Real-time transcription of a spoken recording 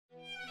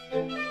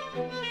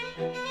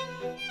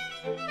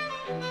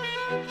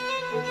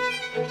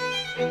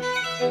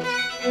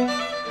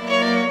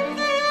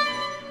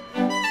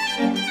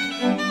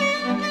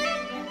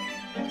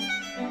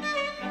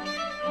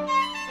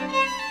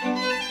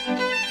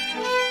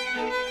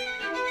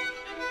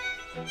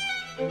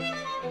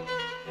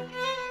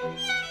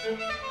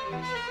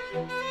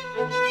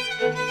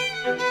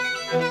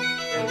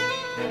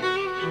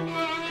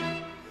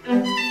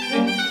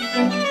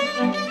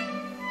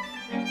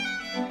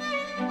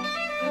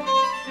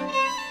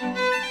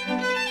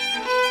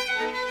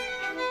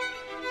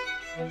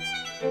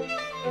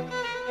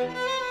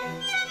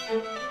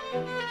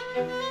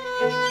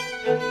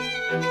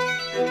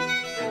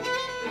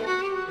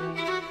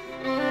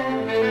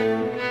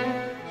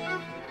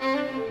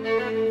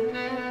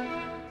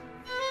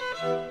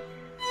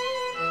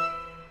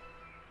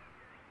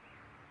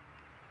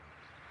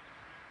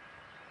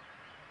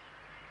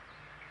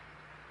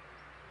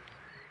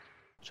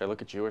Should I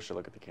look at you or should I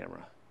look at the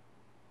camera?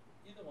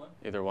 Either one.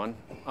 Either one?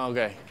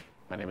 Okay.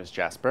 My name is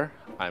Jasper.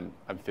 I'm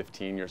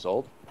 15 years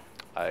old.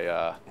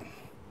 I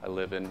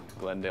live in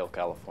Glendale,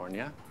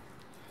 California.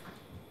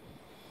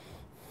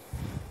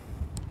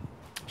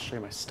 I'll show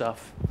you my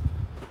stuff.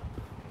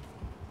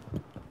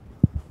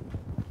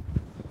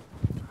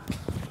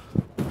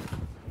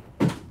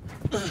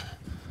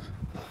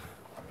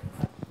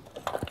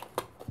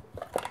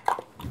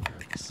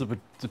 This is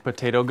a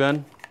potato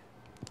gun.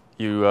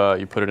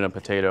 You put it in a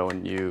potato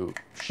and you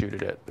shoot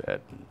it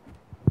at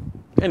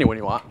anyone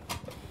you want.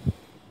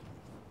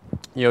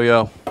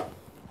 Yo.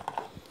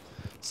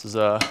 This is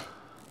a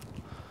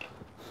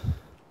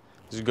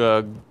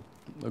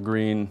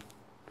green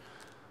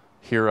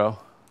hero.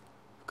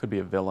 Could be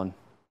a villain.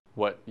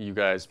 What you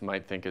guys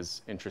might think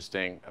is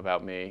interesting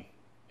about me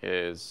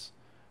is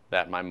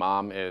that my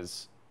mom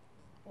is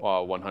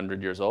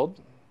 100 years old.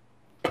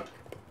 This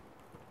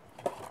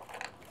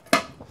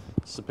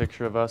is a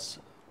picture of us.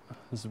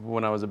 This is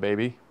when I was a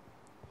baby.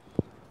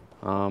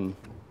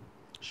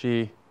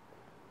 She's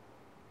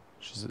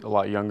a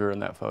lot younger in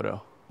that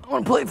photo. I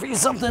want to play for you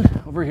something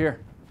over here.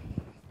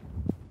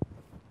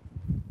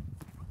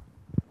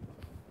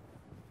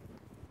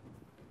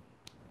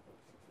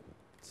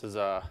 This is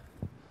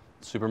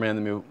Superman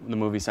the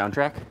movie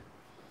soundtrack.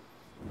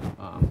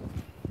 I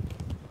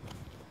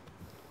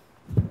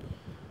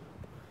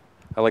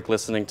like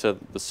listening to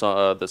the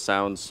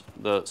songs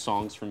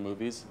from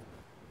movies.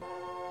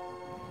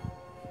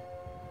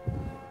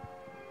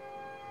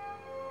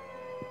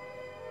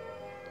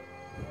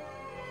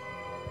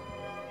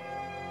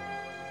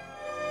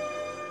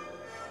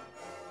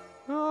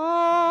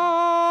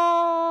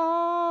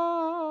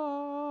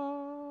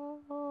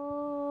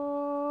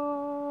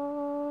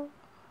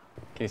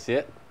 Can you see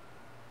it?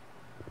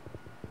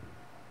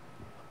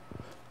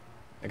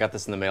 I got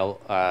this in the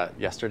mail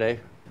yesterday.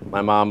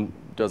 My mom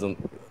doesn't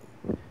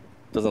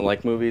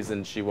like movies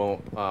and she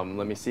won't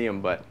let me see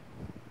them, but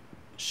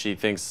she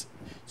thinks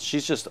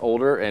she's just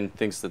older and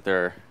thinks that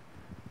they're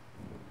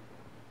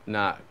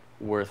not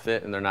worth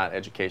it and they're not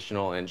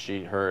educational, and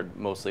she heard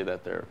mostly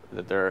that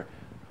they're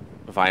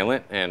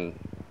violent and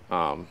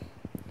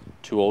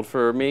too old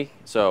for me.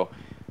 So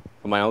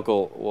my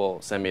uncle will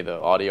send me the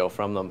audio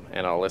from them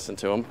and I'll listen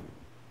to them.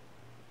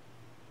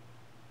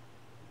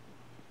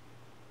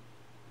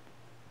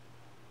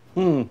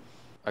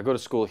 I go to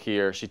school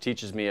here. She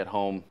teaches me at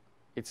home.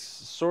 It's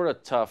sort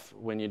of tough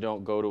when you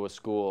don't go to a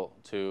school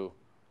to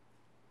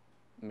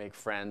make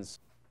friends.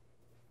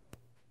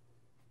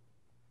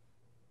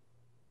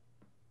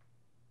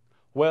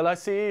 Well, I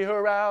see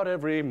her out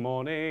every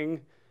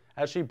morning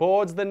as she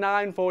boards the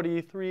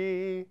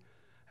 943,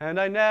 and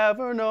I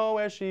never know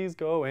where she's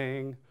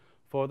going,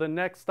 for the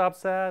next stop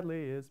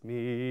sadly is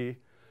me.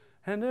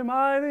 And am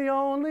I the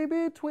only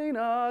between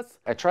us?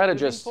 I try to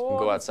just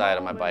go outside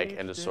on my bike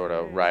and just sort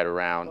of ride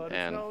around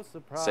and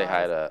say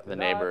hi to the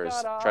neighbors,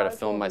 try to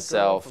film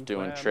myself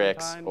doing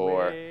tricks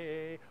or,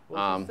 you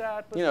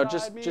know,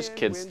 just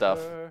kid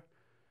stuff.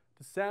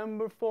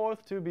 December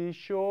 4th to be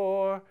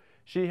sure,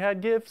 she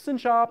had gifts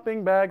and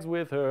shopping bags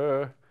with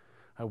her.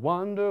 I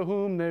wonder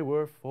whom they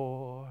were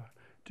for.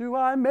 Do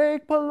I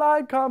make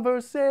polite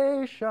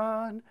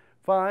conversation,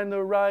 find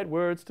the right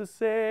words to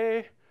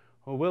say?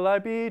 Or will I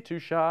be too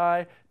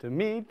shy to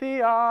meet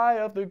the eye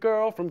of the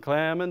girl from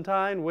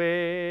Clementine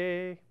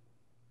Way?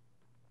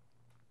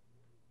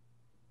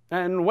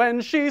 And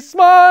when she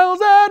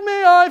smiles at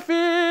me, I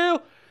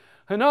feel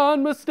an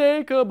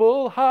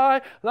unmistakable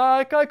high,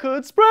 like I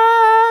could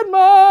spread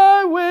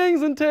my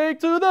wings and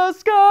take to the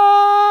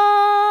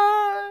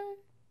sky.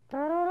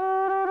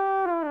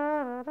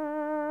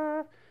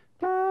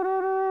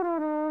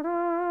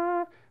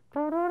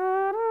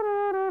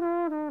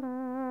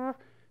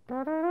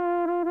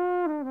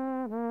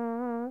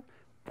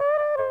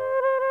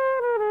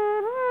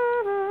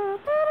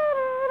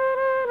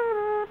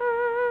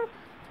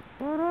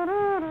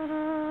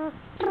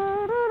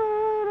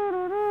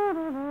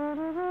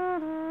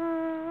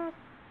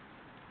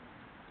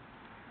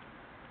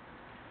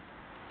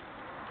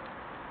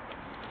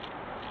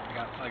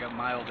 I got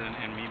mild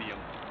and medium.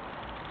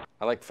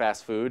 like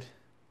fast food.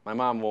 My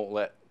mom won't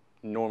let,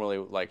 normally,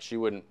 like, she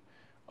wouldn't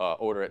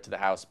order it to the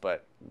house,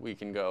 but I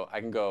can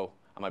go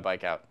on my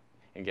bike out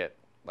and get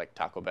like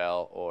Taco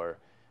Bell or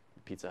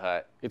Pizza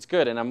Hut. It's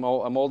good, and I'm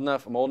old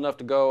enough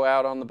to go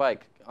out on the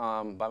bike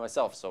by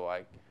myself, so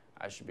I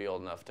should be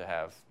old enough to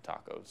have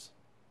tacos.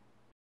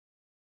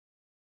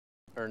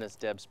 Ernest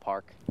Debs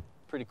Park,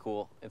 pretty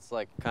cool. It's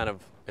like kind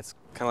of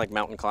like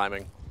mountain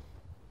climbing,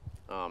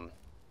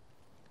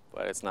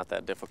 but it's not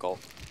that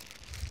difficult.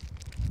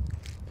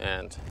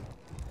 And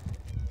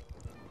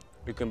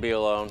you can be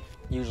alone,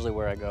 usually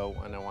where I go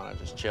when I want to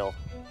just chill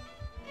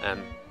and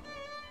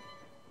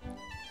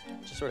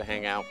just sort of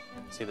hang out,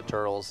 see the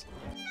turtles.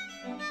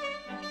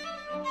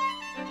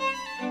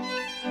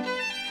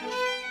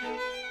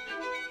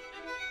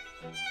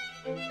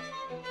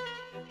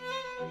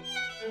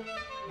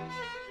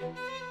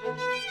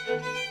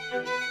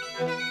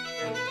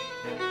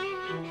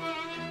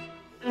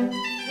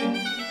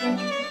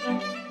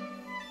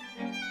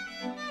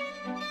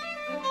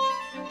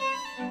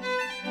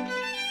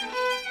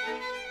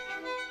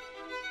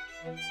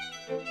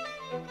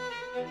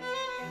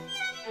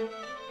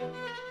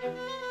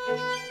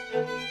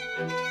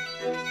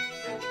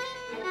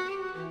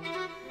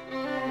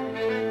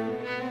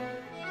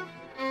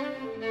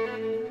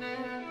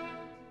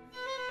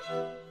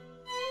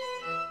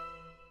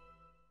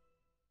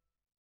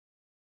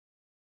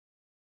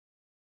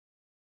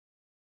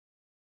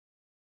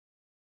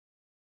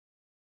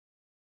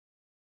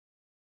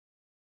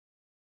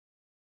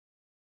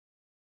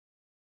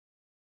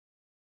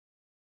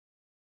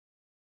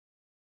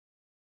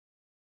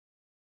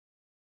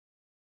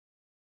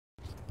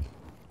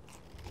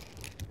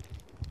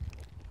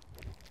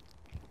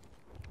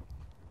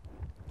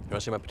 You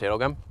want to see my potato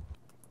gun?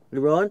 You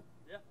rolling?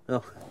 Yeah.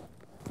 Oh.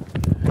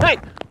 Hey!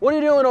 What are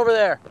you doing over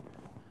there?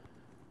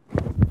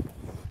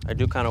 I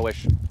do kind of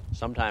wish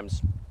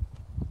sometimes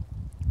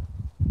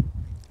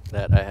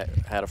that I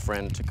had a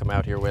friend to come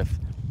out here with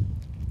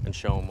and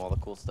show him all the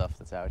cool stuff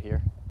that's out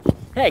here.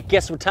 Hey,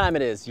 guess what time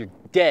it is? You're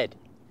dead.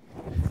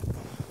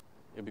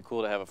 It'd be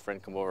cool to have a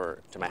friend come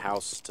over to my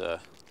house to,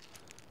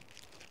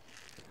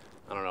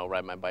 I don't know,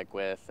 ride my bike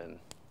with and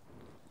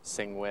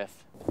sing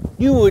with.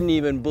 You wouldn't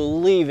even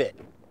believe it.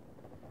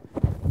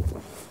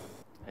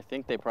 I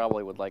think they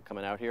probably would like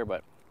coming out here,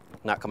 but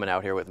not coming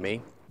out here with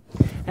me.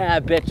 I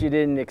bet you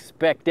didn't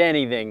expect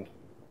anything.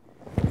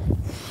 Do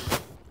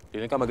you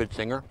think I'm a good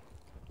singer?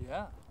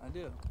 Yeah, I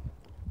do.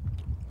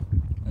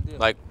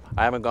 Like,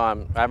 I don't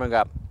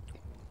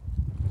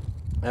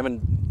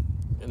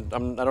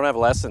have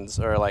lessons,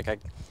 or like, I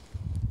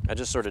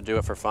just sort of do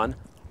it for fun,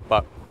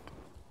 but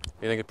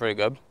you think it's pretty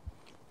good?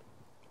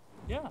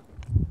 Yeah, I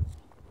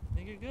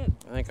think you're good.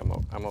 I think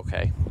I'm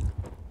okay.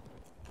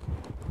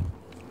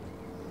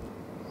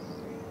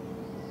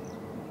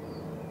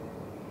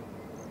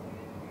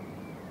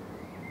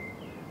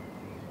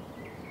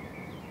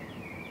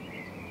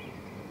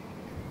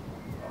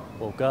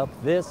 Woke up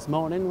this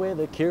morning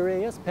with a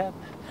curious pep,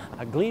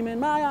 a gleam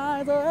in my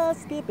eyes, a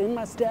skip in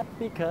my step,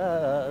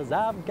 because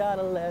I've got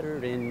a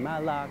letter in my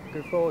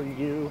locker for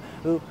you.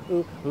 Ooh,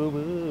 ooh, ooh,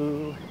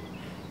 ooh.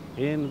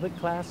 In the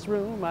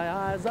classroom, my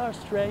eyes are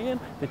straying.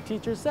 The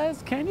teacher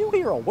says, "Can you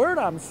hear a word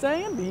I'm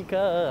saying?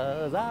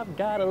 Because I've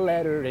got a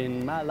letter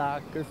in my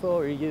locker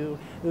for you."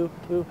 Ooh,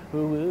 ooh, ooh,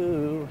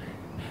 ooh.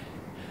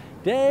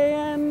 Day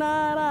and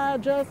night, I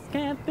just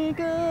can't think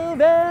of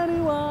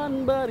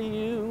anyone but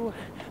you.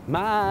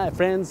 My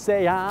friends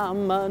say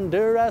I'm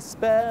under a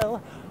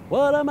spell.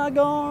 What am I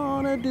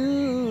gonna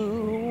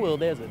do? Well,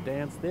 there's a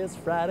dance this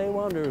Friday,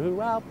 wonder who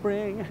I'll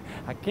bring.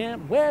 I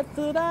can't wait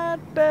for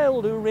that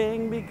bell to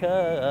ring,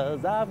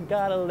 because I've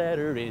got a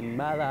letter in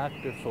my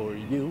locker for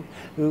you.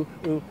 Ooh,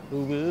 ooh,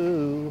 ooh,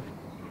 ooh.